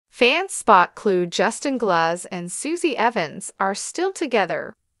Fans spot clue Justin Glaze and Susie Evans are still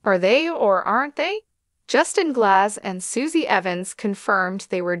together. Are they or aren't they? Justin Glaze and Susie Evans confirmed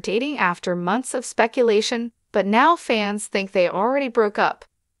they were dating after months of speculation, but now fans think they already broke up.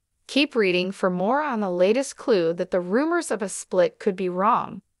 Keep reading for more on the latest clue that the rumors of a split could be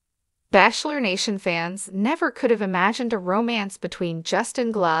wrong. Bachelor Nation fans never could have imagined a romance between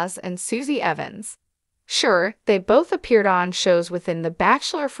Justin Glaze and Susie Evans. Sure, they both appeared on shows within the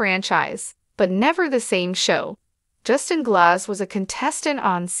Bachelor franchise, but never the same show. Justin Glaze was a contestant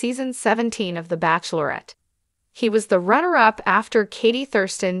on season 17 of The Bachelorette. He was the runner-up after Katie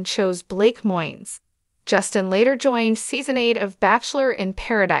Thurston chose Blake Moynes. Justin later joined season 8 of Bachelor in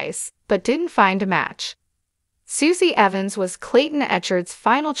Paradise, but didn't find a match. Susie Evans was Clayton Echard's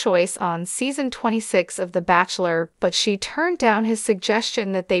final choice on season 26 of The Bachelor, but she turned down his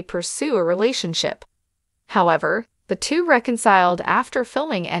suggestion that they pursue a relationship. However, the two reconciled after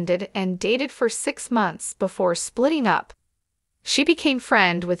filming ended and dated for 6 months before splitting up. She became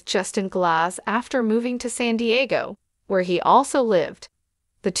friends with Justin Glaze after moving to San Diego, where he also lived.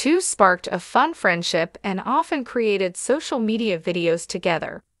 The two sparked a fun friendship and often created social media videos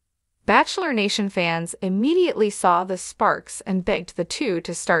together. Bachelor Nation fans immediately saw the sparks and begged the two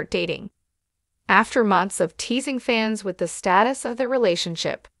to start dating. After months of teasing fans with the status of their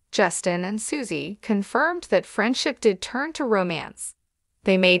relationship, Justin and Susie confirmed that friendship did turn to romance.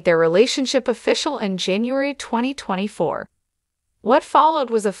 They made their relationship official in January 2024. What followed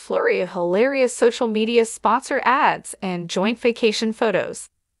was a flurry of hilarious social media sponsor ads and joint vacation photos.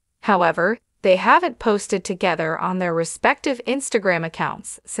 However, they haven't posted together on their respective Instagram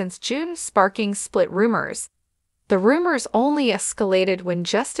accounts since June, sparking split rumors. The rumors only escalated when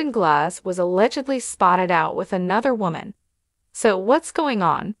Justin Glaze was allegedly spotted out with another woman. So what's going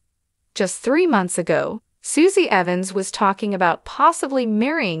on? Just 3 months ago, Susie Evans was talking about possibly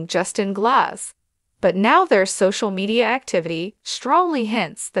marrying Justin Glaze. But now their social media activity strongly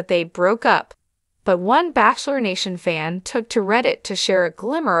hints that they broke up. But one Bachelor Nation fan took to Reddit to share a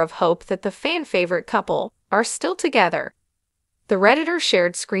glimmer of hope that the fan-favorite couple are still together. The Redditor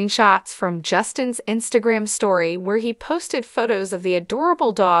shared screenshots from Justin's Instagram story where he posted photos of the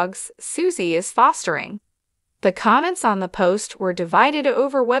adorable dogs Susie is fostering. The comments on the post were divided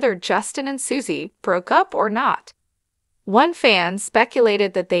over whether Justin and Susie broke up or not. One fan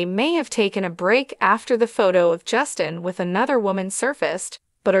speculated that they may have taken a break after the photo of Justin with another woman surfaced,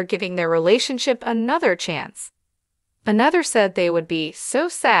 but are giving their relationship another chance. Another said they would be so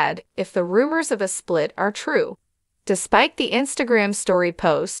sad if the rumors of a split are true. Despite the Instagram story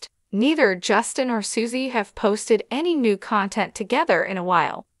post, neither Justin or Susie have posted any new content together in a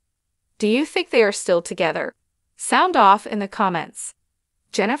while. Do you think they are still together? Sound off in the comments.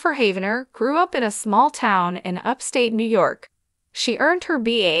 Jennifer Havener grew up in a small town in upstate New York. She earned her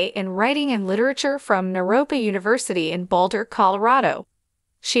BA in Writing and Literature from Naropa University in Boulder, Colorado.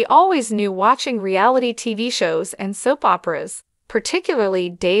 She always knew watching reality TV shows and soap operas, particularly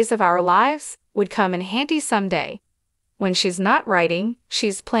Days of Our Lives, would come in handy someday. When she's not writing,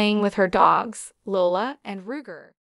 she's playing with her dogs, Lola and Ruger.